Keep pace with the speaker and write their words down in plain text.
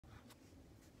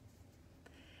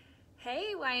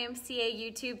Hey YMCA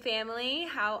YouTube family,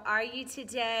 how are you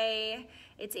today?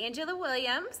 It's Angela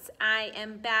Williams. I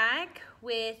am back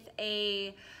with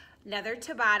another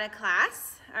Tabata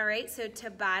class. All right, so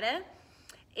Tabata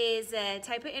is a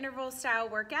type of interval style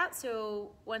workout.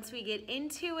 So once we get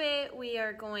into it, we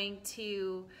are going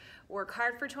to work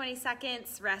hard for 20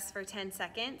 seconds, rest for 10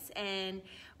 seconds, and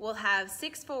we'll have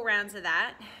 6 full rounds of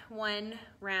that. One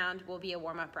round will be a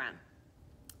warm-up round.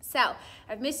 So,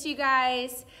 I've missed you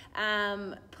guys.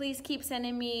 Please keep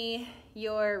sending me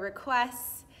your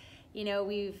requests. You know,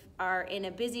 we are in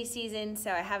a busy season,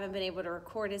 so I haven't been able to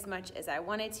record as much as I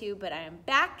wanted to, but I am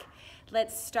back.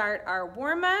 Let's start our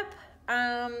warm-up.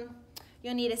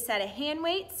 You'll need a set of hand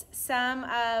weights. Some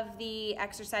of the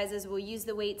exercises will use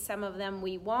the weights, some of them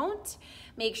we won't.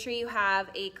 Make sure you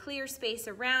have a clear space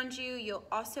around you. You'll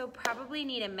also probably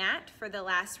need a mat for the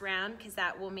last round because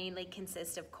that will mainly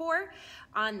consist of core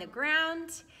on the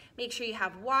ground. Make sure you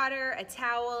have water, a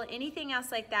towel, anything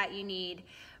else like that you need.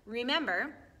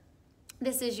 Remember,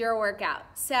 this is your workout.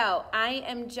 So I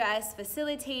am just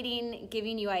facilitating,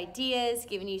 giving you ideas,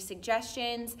 giving you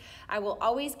suggestions. I will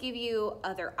always give you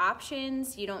other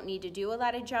options. You don't need to do a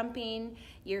lot of jumping.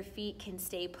 Your feet can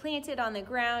stay planted on the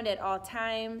ground at all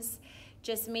times.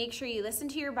 Just make sure you listen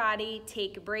to your body,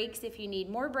 take breaks if you need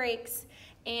more breaks,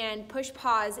 and push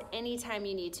pause anytime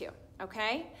you need to,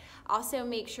 okay? Also,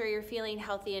 make sure you're feeling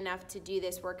healthy enough to do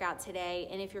this workout today.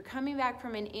 And if you're coming back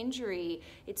from an injury,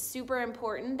 it's super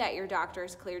important that your doctor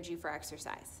has cleared you for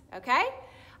exercise, okay?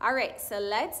 All right, so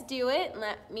let's do it.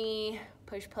 Let me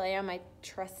push play on my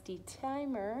trusty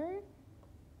timer.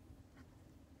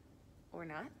 Or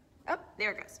not. Oh,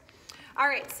 there it goes. All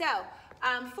right, so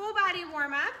full body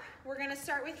warm up. We're gonna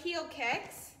start with heel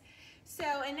kicks. So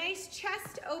a nice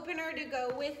chest opener to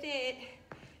go with it.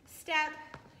 Step,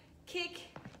 kick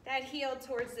that heel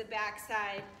towards the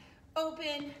backside.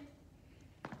 Open,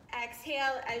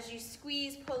 exhale as you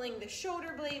squeeze, pulling the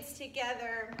shoulder blades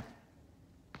together.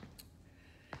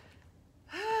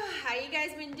 How you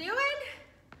guys been doing?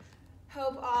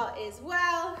 Hope all is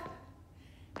well.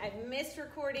 I've missed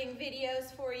recording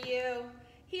videos for you.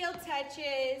 Heel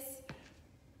touches.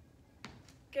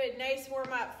 Good, nice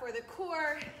warm up for the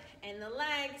core and the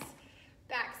legs,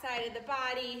 backside of the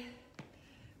body.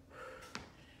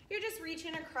 You're just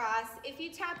reaching across. If you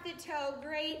tap the toe,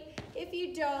 great. If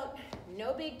you don't,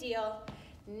 no big deal,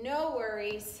 no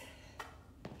worries.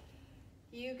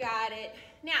 You got it.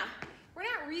 Now, we're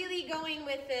not really going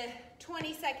with the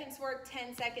 20 seconds work,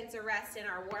 10 seconds of rest in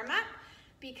our warm up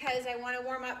because I want to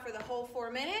warm up for the whole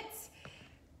 4 minutes.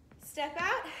 Step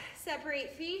out,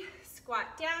 separate feet,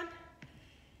 squat down,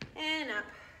 and up.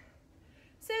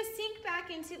 So sink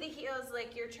back into the heels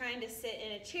like you're trying to sit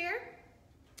in a chair.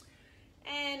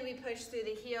 And we push through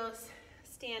the heels,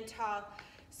 stand tall,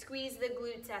 squeeze the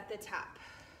glutes at the top.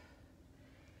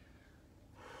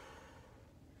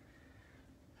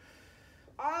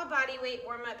 All body weight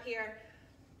warm up here.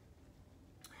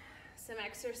 Some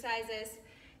exercises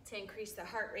to increase the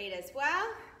heart rate as well.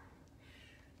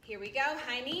 Here we go,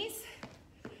 high knees.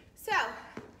 So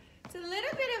it's a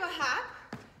little bit of a hop.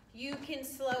 You can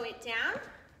slow it down,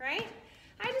 right?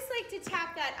 I just like to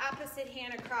tap that opposite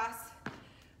hand across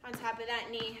on top of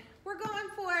that knee. We're going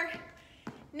for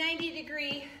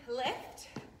 90-degree lift.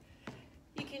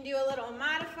 You can do a little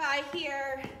modify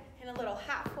here and a little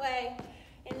halfway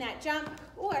in that jump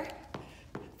or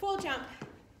full jump.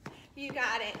 You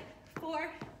got it.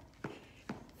 4,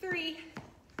 3,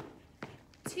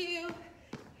 2,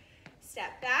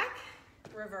 step back,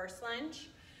 reverse lunge.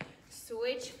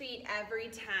 Switch feet every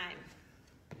time.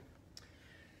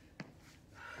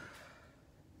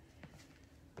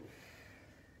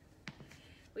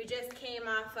 We just came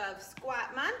off of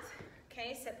squat month.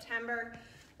 Okay, September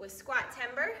was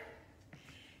squat-tember.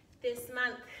 This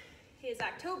month is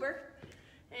October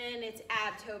and it's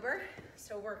Abtober.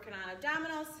 So working on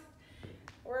abdominals,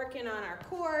 working on our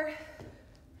core.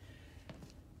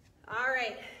 All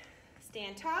right,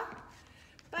 stand tall,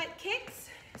 butt kicks.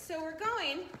 So we're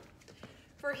going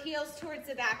for heels towards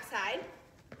the backside.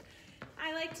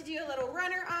 I like to do a little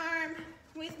runner arm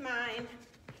with mine.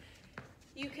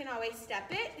 You can always step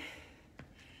it.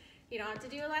 You don't have to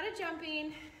do a lot of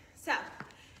jumping. So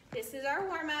this is our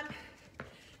warm up.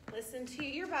 Listen to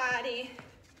your body.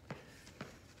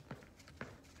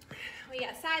 We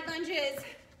got side lunges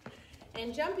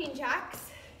and jumping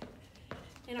jacks,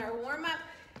 and our warm up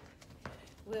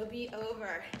will be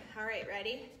over. All right,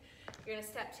 ready? You're gonna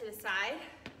step to the side,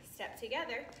 step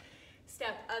together,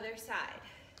 step other side.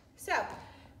 So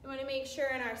you wanna make sure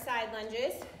in our side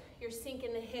lunges, you're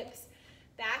sinking the hips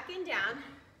back and down.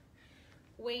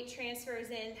 Weight transfers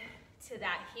in to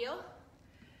that heel.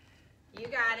 You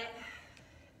got it.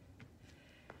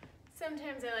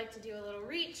 Sometimes I like to do a little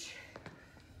reach.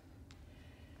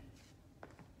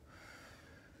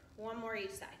 One more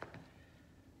each side.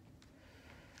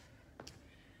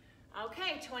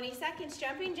 Okay, 20 seconds,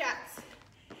 jumping jacks.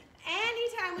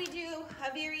 Anytime we do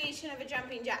a variation of a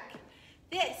jumping jack,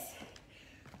 this,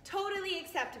 totally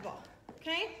acceptable,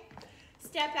 okay?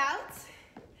 Step out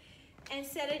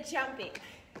instead of jumping.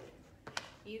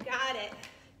 You got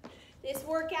it. This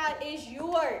workout is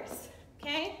yours,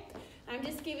 okay? I'm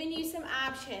just giving you some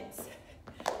options.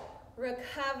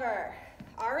 Recover.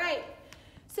 All right,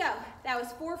 so that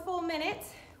was 4 full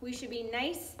minutes. We should be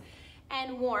nice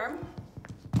and warm.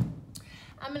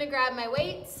 I'm gonna grab my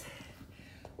weights.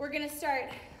 We're gonna start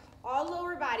all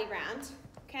lower body round,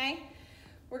 okay?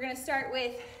 We're gonna start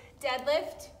with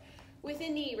deadlift with a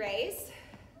knee raise,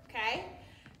 okay?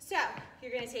 So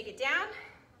you're gonna take it down.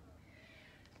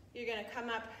 You're gonna come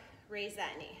up, raise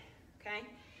that knee, okay?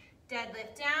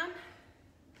 Deadlift down,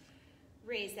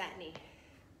 raise that knee.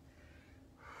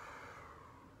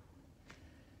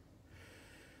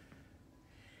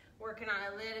 Working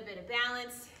on a little bit of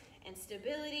balance and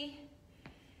stability.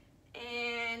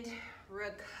 And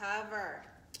recover.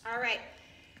 All right,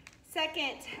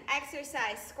 second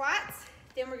exercise, squats.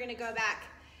 Then we're gonna go back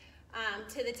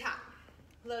to the top.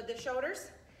 Load the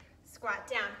shoulders, squat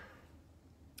down.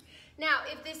 Now,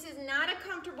 if this is not a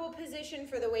comfortable position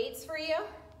for the weights for you,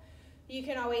 you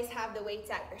can always have the weights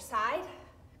at your side,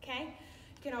 okay?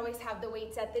 You can always have the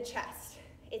weights at the chest.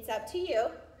 It's up to you.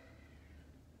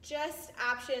 Just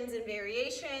options and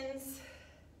variations.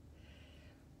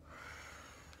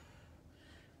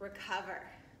 Recover.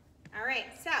 All right,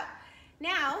 so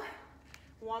now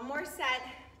one more set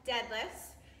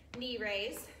deadlifts, knee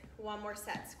raise, one more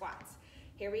set squats.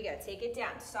 Here we go, take it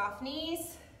down, soft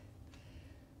knees.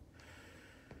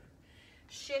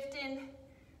 Shifting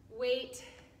weight,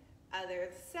 other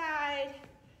side.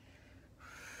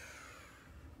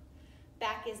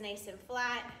 Back is nice and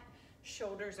flat,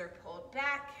 shoulders are pulled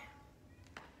back.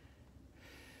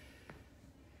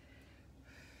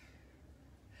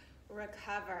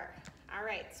 Recover. All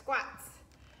right, squats.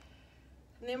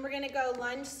 And then we're gonna go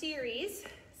lunge series,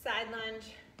 side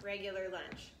lunge, regular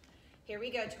lunge. Here we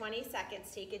go, 20 seconds.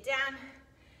 Take it down,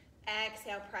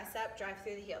 exhale, press up, drive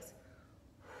through the heels.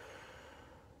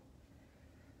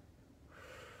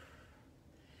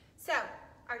 So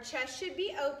our chest should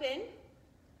be open.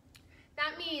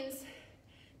 That means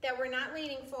that we're not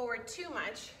leaning forward too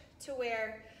much to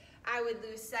where I would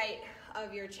lose sight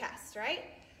of your chest, right?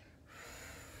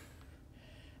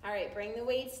 All right, bring the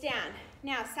weights down.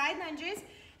 Now, side lunges,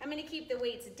 I'm gonna keep the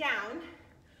weights down.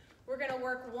 We're gonna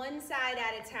work one side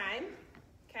at a time,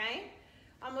 okay?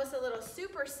 Almost a little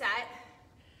superset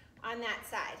on that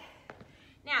side.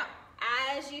 Now,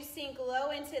 as you sink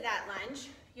low into that lunge,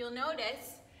 you'll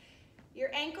notice your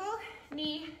ankle,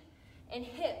 knee, and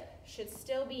hip should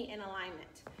still be in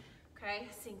alignment, okay?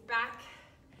 Sink back,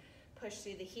 push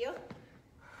through the heel.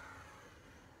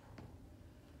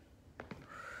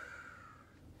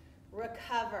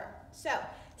 Recover. So,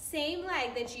 same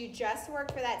leg that you just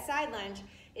worked for that side lunge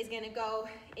is gonna go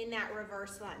in that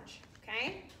reverse lunge,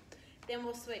 okay? Then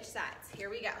we'll switch sides. Here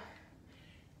we go.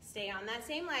 Stay on that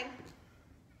same leg.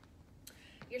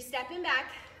 You're stepping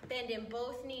back, bending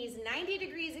both knees 90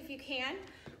 degrees if you can,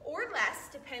 or less,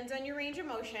 depends on your range of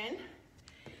motion.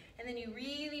 And then you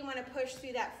really wanna push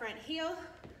through that front heel.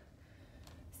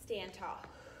 Stand tall.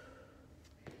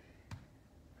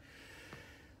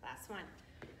 Last one.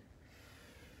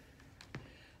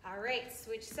 All right,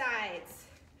 switch sides.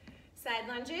 Side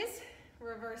lunges,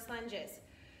 reverse lunges.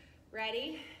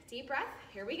 Ready? Deep breath,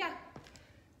 here we go.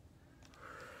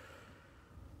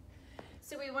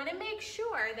 So we wanna make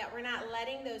sure that we're not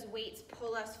letting those weights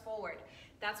pull us forward.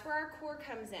 That's where our core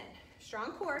comes in.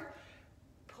 Strong core,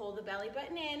 pull the belly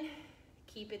button in,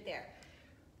 keep it there.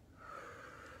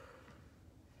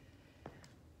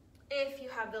 If you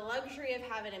have the luxury of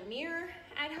having a mirror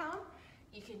at home,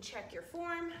 you can check your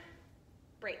form,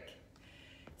 break.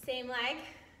 Same leg,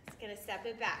 it's gonna step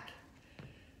it back.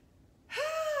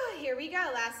 Here we go,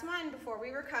 last one before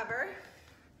we recover.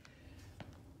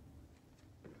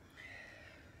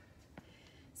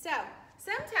 So,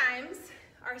 sometimes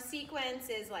our sequence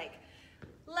is like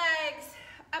legs,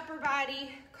 upper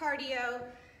body, cardio,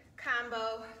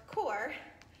 combo, core,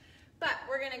 but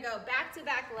we're gonna go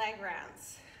back-to-back leg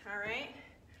rounds, all right?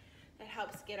 That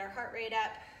helps get our heart rate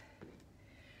up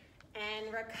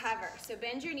and recover. So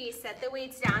bend your knees, set the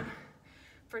weights down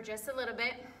for just a little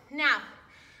bit. Now,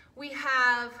 we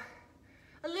have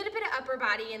a little bit of upper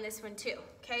body in this one too,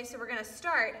 okay? So we're gonna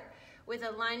start with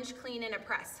a lunge, clean, and a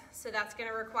press. So that's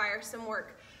gonna require some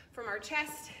work from our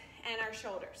chest and our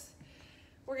shoulders.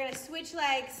 We're gonna switch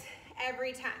legs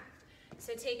every time.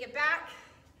 So take it back,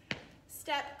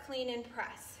 step, clean and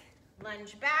press.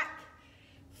 Lunge back,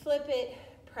 flip it,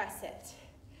 press it.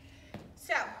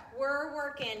 So we're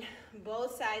working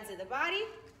both sides of the body.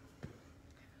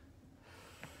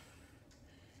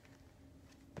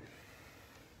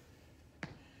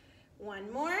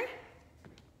 One more.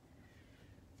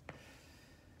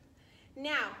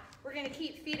 Now, we're gonna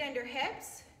keep feet under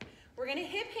hips. We're gonna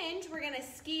hip hinge, we're gonna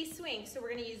ski swing. So we're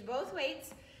gonna use both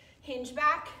weights, hinge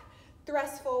back,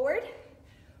 thrust forward.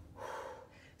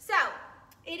 So,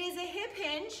 it is a hip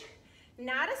hinge,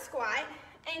 not a squat.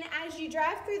 And as you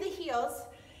drive through the heels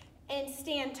and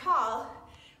stand tall,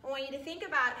 I want you to think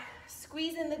about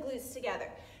squeezing the glutes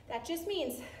together. That just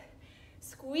means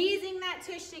squeezing that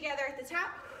tush together at the top.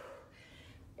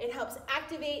 It helps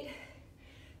activate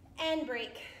and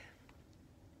break.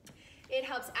 It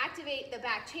helps activate the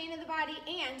back chain of the body,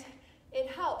 and it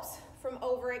helps from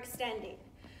overextending.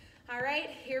 All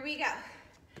right, here we go.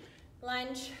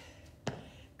 Lunge,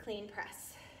 clean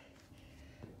press.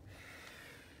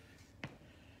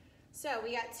 So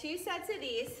we got 2 sets of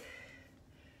these.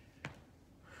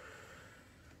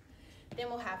 Then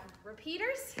we'll have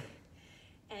repeaters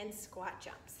and squat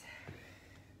jumps.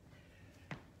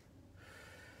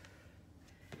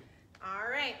 All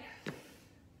right,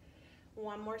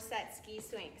 one more set, ski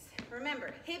swings.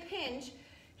 Remember, hip hinge,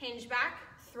 hinge back,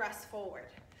 thrust forward.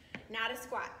 Not a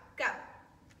squat, go.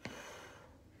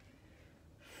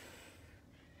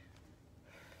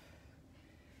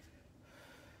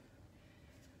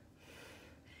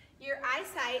 Your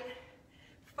eyesight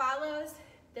follows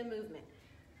the movement.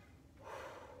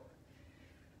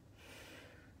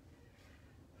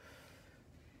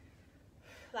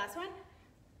 Last one.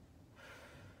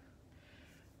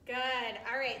 Good,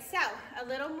 all right, so a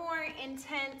little more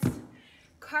intense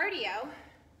cardio.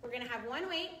 We're gonna have one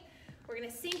weight, we're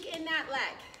gonna sink in that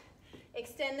leg,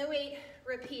 extend the weight,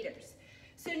 repeaters.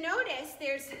 So notice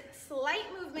there's slight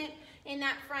movement in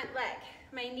that front leg.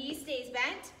 My knee stays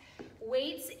bent,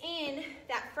 weight's in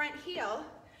that front heel,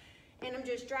 and I'm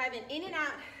just driving in and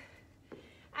out.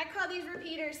 I call these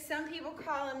repeaters, some people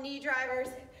call them knee drivers,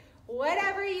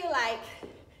 whatever you like,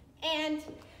 and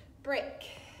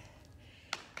break.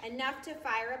 Enough to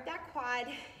fire up that quad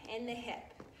and the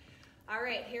hip. All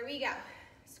right, here we go.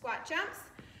 Squat jumps.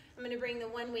 I'm gonna bring the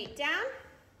one weight down,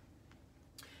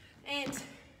 and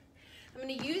I'm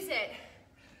gonna use it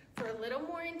for a little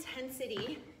more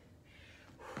intensity.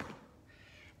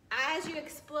 As you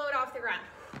explode off the ground,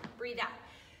 breathe out.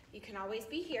 You can always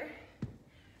be here.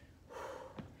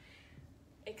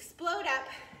 Explode up,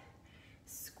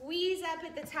 squeeze up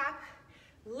at the top,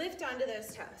 lift onto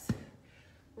those toes.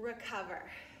 Recover.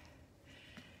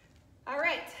 All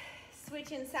right,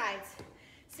 switching sides.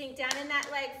 Sink down in that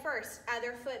leg first,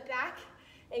 other foot back,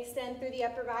 extend through the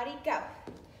upper body, go.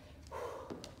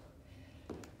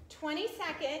 20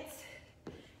 seconds,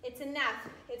 it's enough.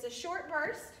 It's a short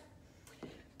burst,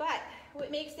 but what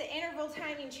makes the interval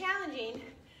timing challenging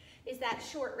is that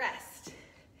short rest.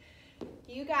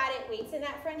 You got it, weights in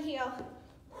that front heel.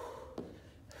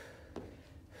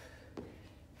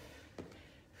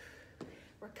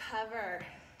 Recover.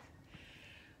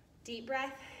 Deep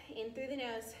breath in through the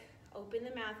nose, open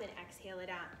the mouth and exhale it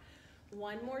out.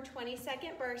 One more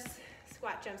 20-second burst,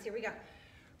 squat jumps, here we go.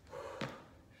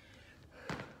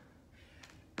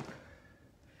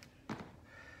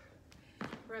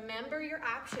 Remember your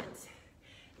options.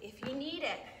 If you need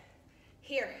it,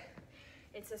 here,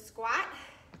 it's a squat.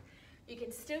 You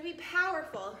can still be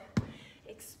powerful,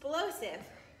 explosive,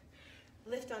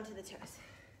 lift onto the toes.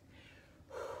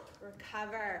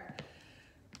 Recover.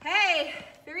 Hey,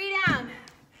 3 down,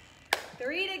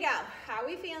 3 to go. How are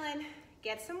we feeling?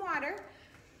 Get some water.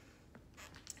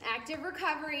 Active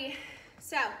recovery.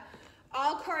 So,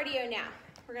 all cardio now.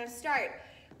 We're gonna start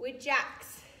with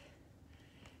jacks.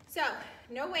 So,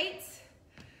 no weights,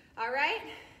 all right?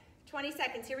 20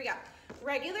 seconds, here we go.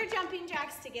 Regular jumping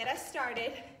jacks to get us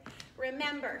started.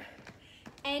 Remember,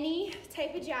 any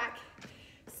type of jack,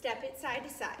 step it side to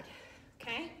side,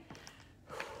 okay?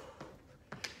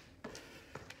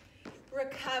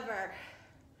 Recover.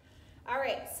 All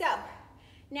right, so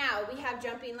now we have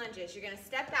jumping lunges. You're gonna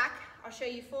step back. I'll show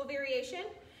you full variation,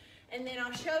 and then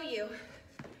I'll show you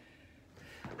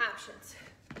options.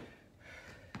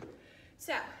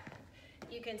 So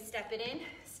you can step it in,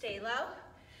 stay low,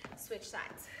 switch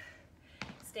sides.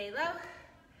 Stay low,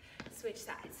 switch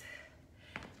sides.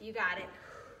 You got it.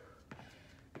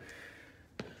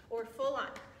 Or full on.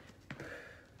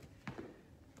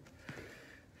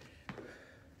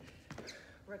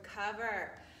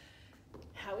 Recover.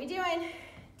 How we doing?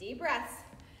 Deep breaths.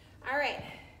 All right,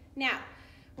 now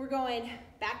we're going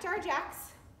back to our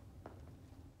jacks.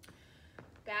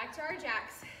 Back to our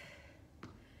jacks.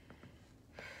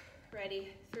 Ready,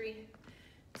 3,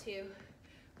 2,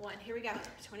 1. Here we go,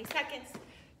 20 seconds,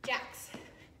 jacks.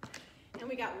 And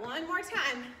we got one more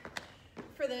time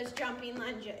for those jumping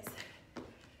lunges.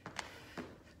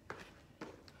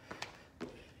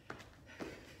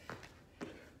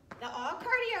 The all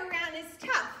cardio round is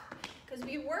tough because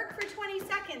we work for 20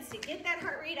 seconds to get that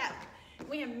heart rate up.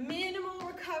 We have minimal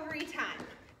recovery time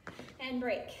and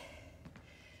break.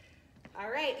 All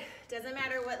right, doesn't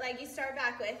matter what leg you start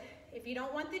back with. If you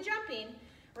don't want the jumping,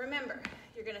 remember,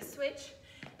 you're gonna switch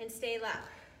and stay low.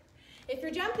 If you're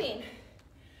jumping,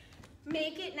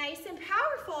 make it nice and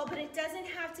powerful, but it doesn't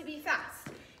have to be fast.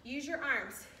 Use your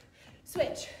arms.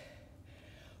 Switch.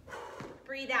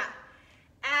 Breathe out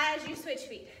as you switch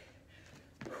feet.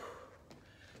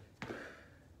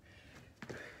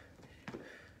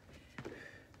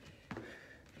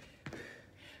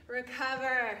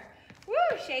 Recover.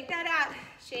 Woo, shake that out.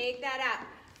 Shake that out.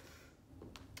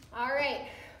 All right,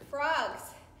 frogs.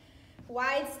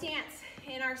 Wide stance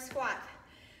in our squat.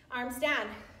 Arms down.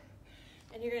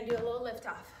 And you're gonna do a little lift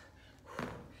off.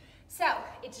 So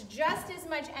it's just as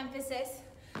much emphasis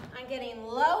on getting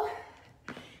low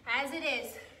as it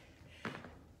is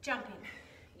jumping.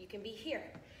 You can be here.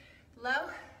 Low,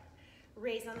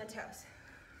 raise on the toes.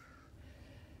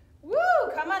 Woo,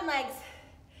 come on legs.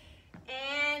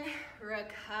 And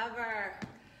recover.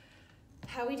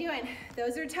 How we doing?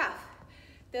 Those are tough.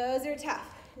 Those are tough.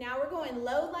 Now we're going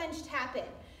low lunge tap in.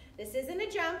 This isn't a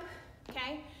jump,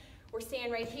 okay? We're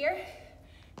staying right here,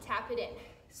 tap it in.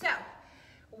 So,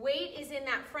 weight is in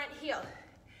that front heel.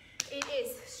 It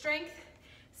is strength,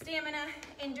 stamina,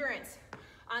 endurance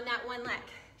on that one leg.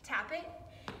 Tap it,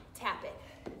 tap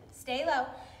it. Stay low.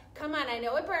 Come on, I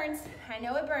know it burns. I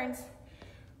know it burns.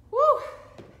 Woo!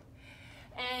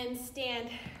 And stand,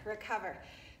 recover.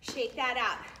 Shake that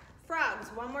out. Frogs,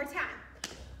 one more time.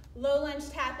 Low lunge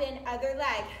tap in, other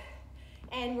leg.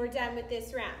 And we're done with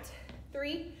this round.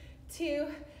 3, 2,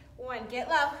 1, get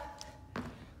low.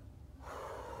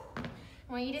 I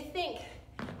want you to think,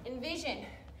 envision,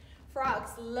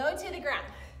 frogs low to the ground.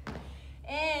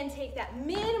 And take that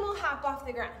minimal hop off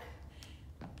the ground.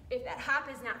 If that hop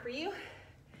is not for you,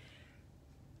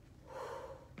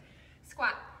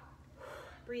 squat,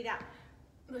 breathe out,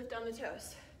 lift on the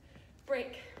toes,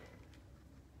 break.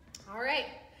 All right,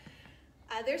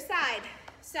 other side.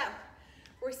 So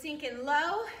we're sinking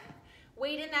low,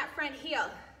 weight in that front heel.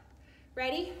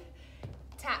 Ready?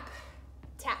 Tap,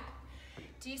 tap.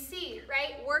 Do you see,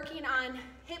 right? Working on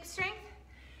hip strength.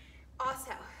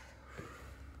 Also,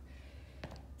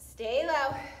 stay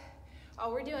low.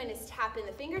 All we're doing is tapping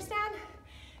the fingers down,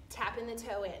 tapping the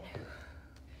toe in.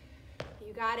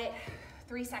 You got it.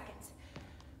 3 seconds.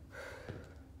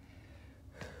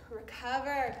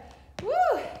 Recover.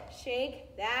 Woo!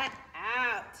 Shake that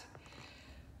out.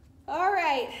 All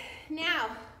right,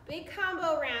 now, big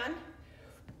combo round.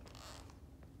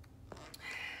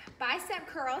 Bicep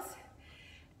curls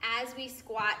as we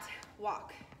squat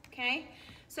walk, okay?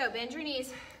 So bend your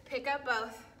knees, pick up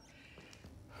both.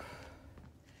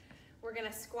 We're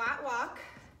gonna squat walk,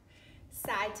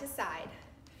 side to side,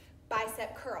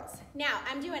 bicep curls. Now,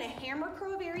 I'm doing a hammer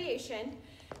curl variation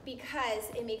because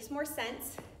it makes more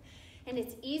sense and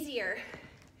it's easier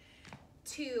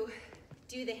to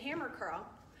do the hammer curl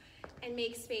and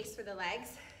make space for the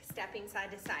legs, stepping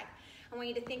side to side. I want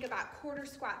you to think about quarter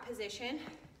squat position,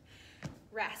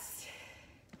 rest.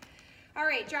 All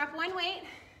right, drop one weight,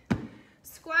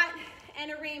 squat,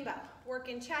 and a rainbow.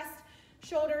 Working chest,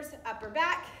 shoulders, upper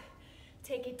back.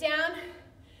 Take it down,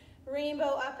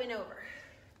 rainbow up and over.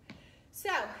 So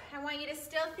I want you to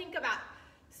still think about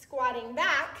squatting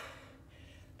back,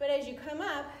 but as you come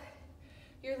up,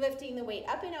 you're lifting the weight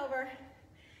up and over.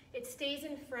 It stays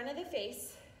in front of the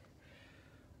face.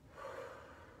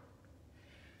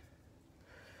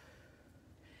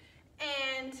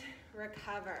 And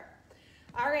recover.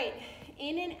 All right,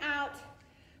 in and out,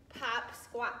 pop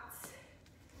squats.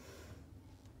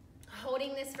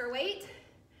 Holding this for weight,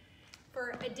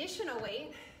 for additional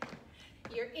weight,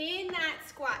 you're in that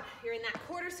squat, you're in that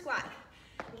quarter squat,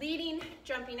 leading,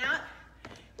 jumping out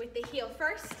with the heel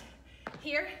first.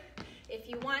 Here, if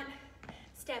you want,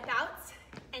 step outs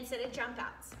instead of jump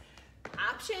outs.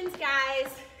 Options, guys.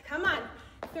 Come on.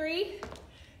 3,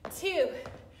 2,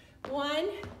 1,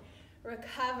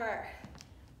 recover.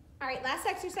 All right, last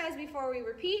exercise before we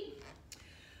repeat.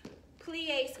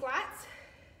 Plie squats.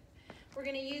 We're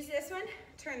gonna use this one.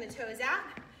 Turn the toes out,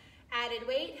 added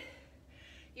weight.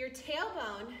 Your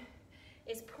tailbone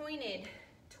is pointed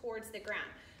towards the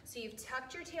ground. So you've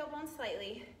tucked your tailbone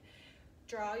slightly,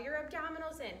 draw your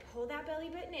abdominals in, pull that belly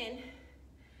button in,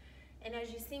 and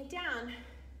as you sink down,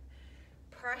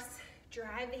 press,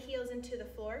 drive the heels into the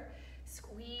floor,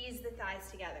 squeeze the thighs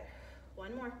together.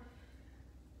 One more.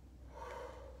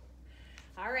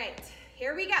 All right,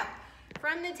 here we go.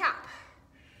 From the top,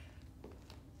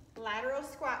 lateral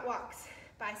squat walks,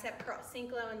 bicep curl,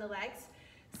 sink low in the legs,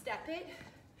 step it,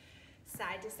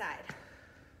 side to side.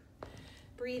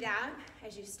 Breathe out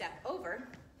as you step over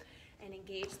and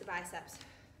engage the biceps.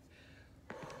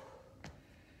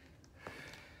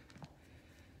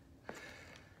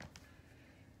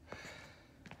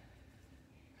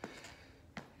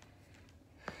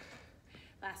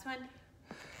 Last one.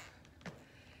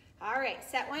 All right,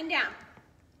 set one down.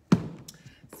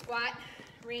 Squat,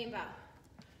 rainbow.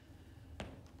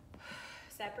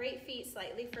 Separate feet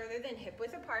slightly further than hip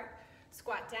width apart.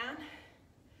 Squat down,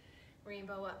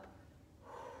 rainbow up.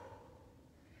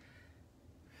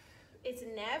 It's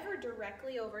never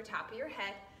directly over top of your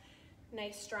head.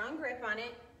 Nice strong grip on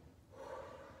it.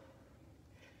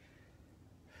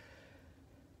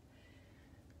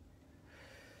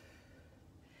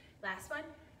 Last one.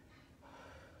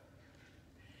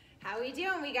 How are we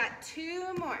doing? We got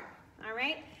two more, all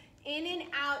right? In and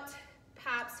out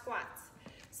pop squats.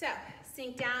 So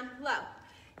sink down low,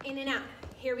 in and out.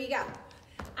 Here we go.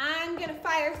 I'm gonna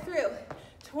fire through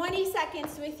 20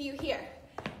 seconds with you here.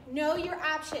 Know your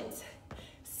options.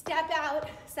 Step out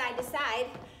side to side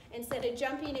instead of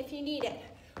jumping if you need it.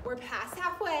 We're past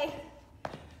halfway.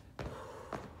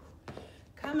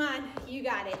 Come on, you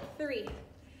got it. 3,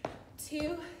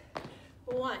 2,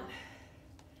 1.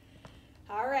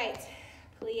 All right,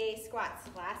 plie squats,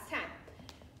 last time.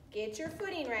 Get your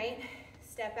footing right,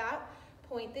 step out,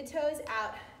 point the toes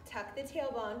out, tuck the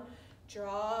tailbone,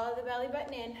 draw the belly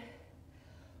button in.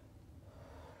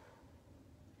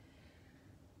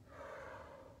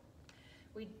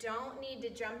 We don't need to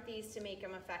jump these to make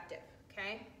them effective,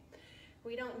 okay?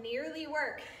 We don't nearly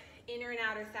work inner and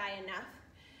outer thigh enough,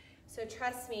 so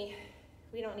trust me,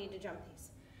 we don't need to jump these.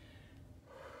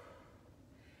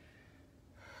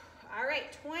 All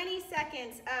right, 20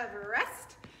 seconds of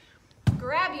rest.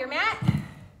 Grab your mat,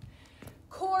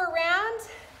 core round,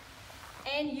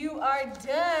 and you are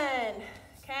done,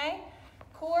 okay?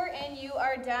 Core and you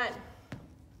are done.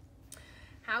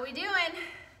 How we doing?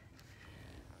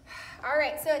 All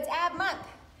right, so it's ab month.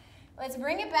 Let's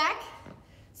bring it back.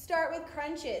 Start with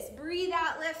crunches. Breathe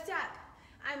out, lift up.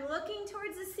 I'm looking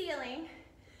towards the ceiling.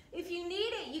 If you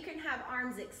need it, you can have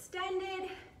arms extended.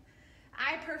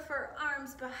 I prefer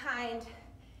arms behind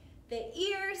the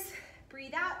ears.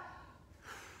 Breathe out.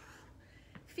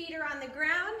 Feet are on the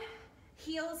ground.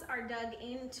 Heels are dug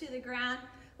into the ground.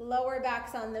 Lower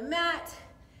back's on the mat.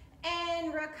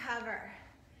 And recover.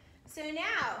 So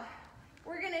now,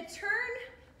 we're gonna turn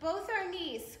both our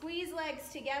knees, squeeze legs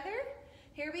together.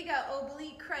 Here we go,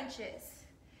 oblique crunches.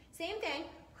 Same thing.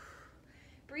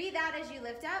 Breathe out as you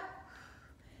lift up.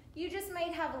 You just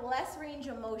might have less range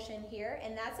of motion here,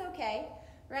 and that's okay,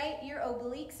 right? Your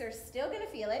obliques are still gonna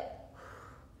feel it.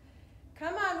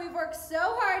 Come on, we've worked so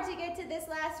hard to get to this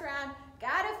last round.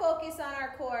 Gotta focus on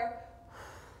our core.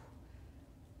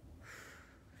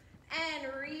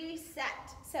 And reset.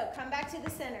 So come back to the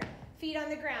center. Feet on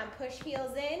the ground, push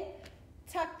heels in.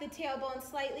 Tuck the tailbone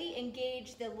slightly,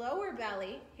 engage the lower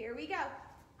belly. Here we go.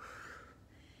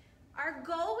 Our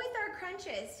goal with our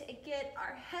crunches is to get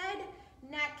our head,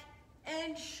 neck,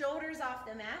 and shoulders off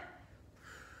the mat.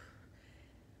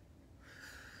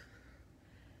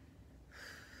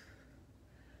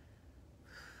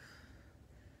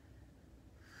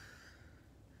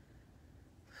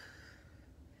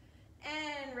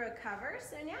 And recover.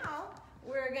 So now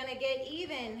we're gonna get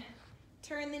even.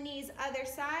 Turn the knees other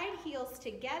side, heels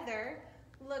together,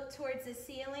 look towards the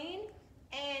ceiling,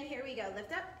 and here we go,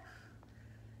 lift up.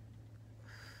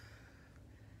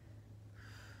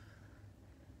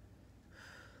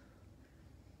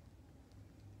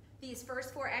 These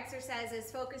first 4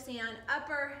 exercises focusing on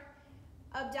upper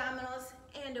abdominals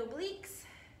and obliques.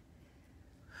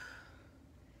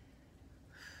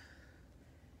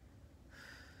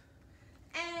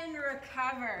 And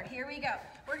recover, here we go.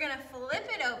 We're gonna flip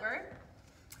it over.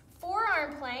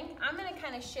 Forearm plank, I'm gonna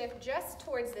kind of shift just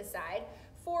towards the side.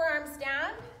 Forearms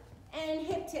down and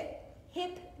hip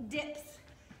dips.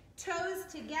 Toes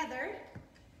together,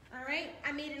 all right?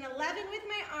 I made an 11 with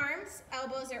my arms.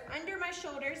 Elbows are under my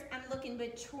shoulders. I'm looking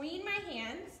between my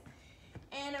hands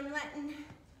and I'm letting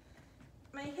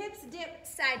my hips dip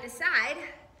side to side,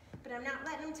 but I'm not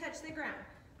letting them touch the ground.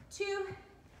 2,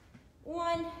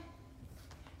 1,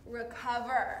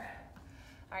 recover.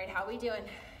 All right, how we doing?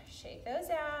 Shake those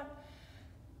out.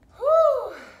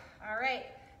 Whew. All right,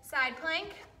 side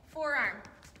plank, forearm,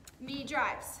 knee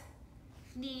drives,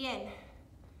 knee in,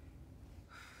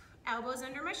 elbows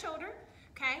under my shoulder,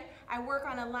 okay? I work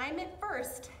on alignment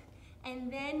first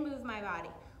and then move my body.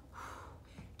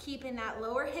 Keeping that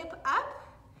lower hip up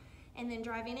and then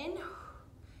driving in.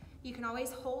 You can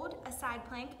always hold a side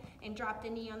plank and drop the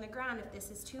knee on the ground if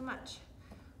this is too much.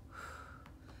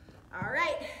 All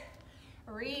right,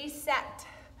 reset.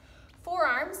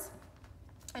 Forearms,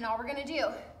 and all we're gonna do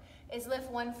is lift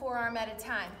one forearm at a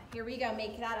time. Here we go,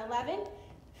 make that 11.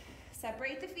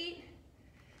 Separate the feet.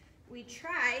 We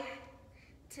try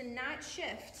to not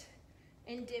shift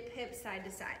and dip hips side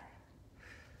to side.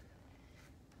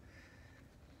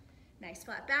 Nice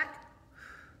flat back.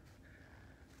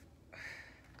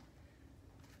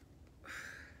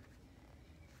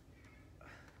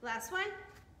 Last one.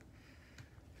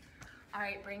 All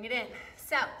right, bring it in.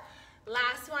 So,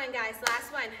 last one, guys,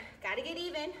 last one. Gotta get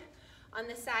even on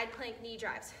the side plank knee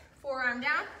drives. Forearm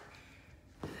down,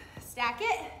 stack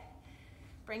it,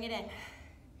 bring it in.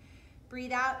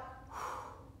 Breathe out.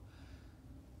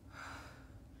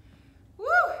 Woo,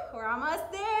 we're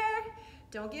almost there.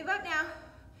 Don't give up now.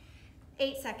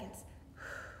 8 seconds.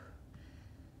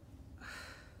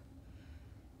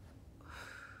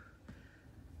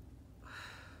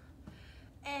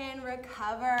 And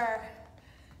recover.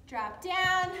 Drop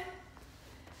down.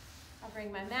 I'll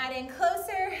bring my mat in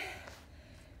closer.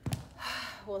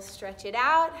 We'll stretch it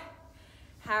out.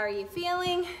 How are you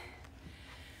feeling?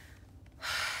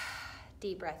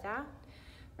 Deep breath out,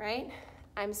 right?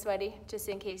 I'm sweaty, just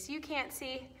in case you can't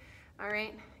see. All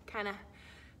right, kind of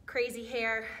crazy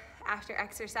hair after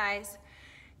exercise.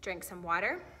 Drink some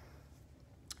water.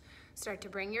 Start to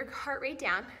bring your heart rate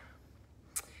down.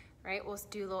 Right, we'll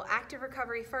do a little active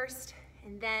recovery first,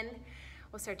 and then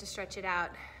we'll start to stretch it out.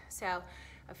 So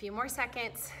a few more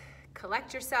seconds,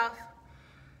 collect yourself,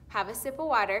 have a sip of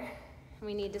water.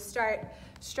 We need to start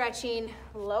stretching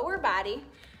lower body.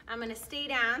 I'm gonna stay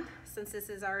down since this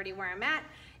is already where I'm at,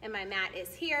 and my mat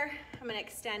is here. I'm gonna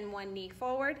extend one knee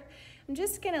forward. I'm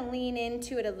just gonna lean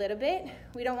into it a little bit.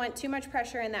 We don't want too much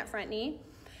pressure in that front knee,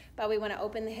 but we wanna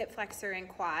open the hip flexor and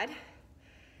quad.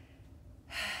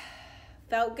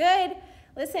 Felt good.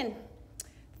 Listen,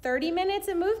 30 minutes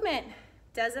of movement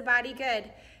does a body good.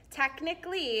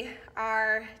 Technically,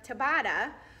 our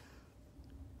Tabata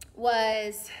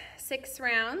was 6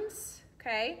 rounds,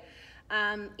 okay?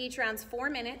 Each round's 4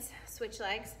 minutes, switch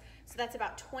legs. So that's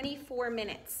about 24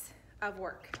 minutes of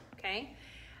work, okay?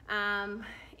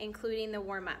 Including the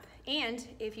warm-up. And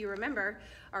if you remember,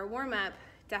 our warm-up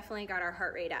definitely got our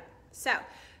heart rate up. So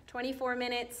 24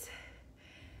 minutes,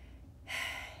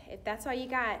 if that's all you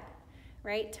got,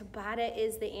 right? Tabata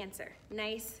is the answer.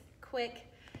 Nice, quick,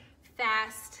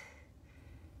 fast,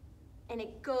 and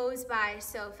it goes by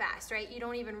so fast, right? You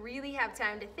don't even really have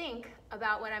time to think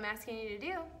about what I'm asking you to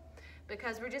do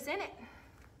because we're just in it.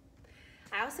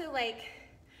 I also like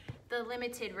the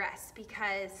limited rest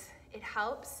because it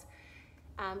helps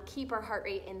keep our heart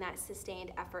rate in that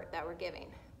sustained effort that we're giving,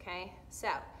 okay? So,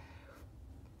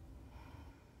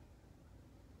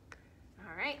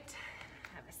 all right.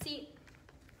 Seat,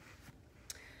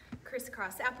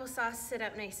 crisscross applesauce, sit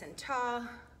up nice and tall,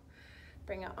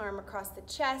 bring an arm across the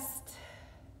chest.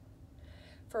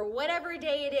 For whatever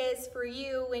day it is for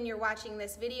you when you're watching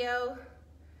this video,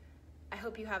 I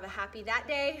hope you have a happy that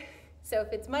day. So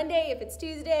if it's Monday, if it's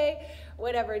Tuesday,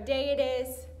 whatever day it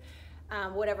is,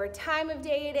 whatever time of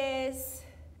day it is,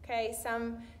 okay,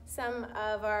 some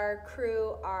of our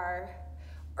crew are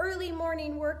early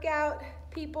morning workout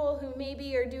people who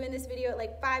maybe are doing this video at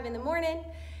like 5 in the morning.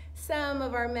 Some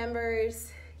of our members,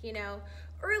 you know,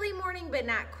 early morning, but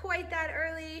not quite that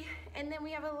early. And then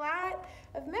we have a lot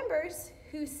of members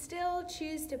who still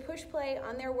choose to push play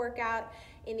on their workout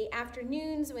in the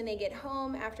afternoons when they get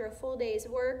home after a full day's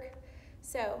work.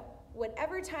 So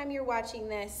whatever time you're watching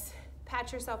this,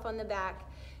 pat yourself on the back.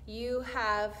 You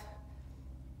have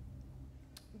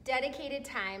dedicated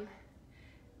time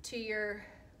to your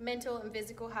mental and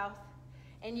physical health,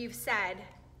 and you've said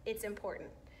it's important,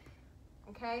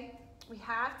 okay? We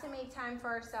have to make time for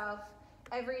ourselves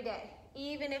every day,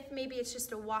 even if maybe it's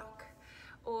just a walk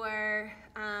or,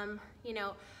 you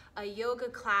know, a yoga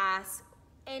class,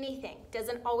 anything.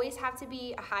 Doesn't always have to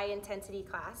be a high intensity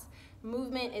class.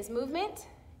 Movement is movement,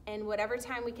 and whatever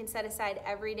time we can set aside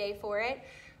every day for it,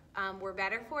 we're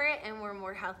better for it and we're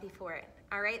more healthy for it.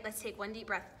 All right, let's take one deep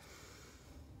breath.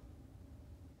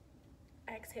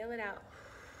 Exhale it out.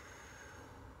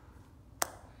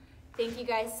 Thank you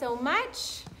guys so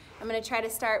much. I'm gonna try to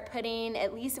start putting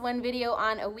at least one video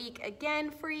on a week again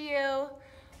for you.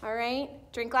 All right,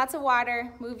 drink lots of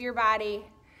water, move your body,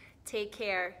 Take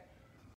care.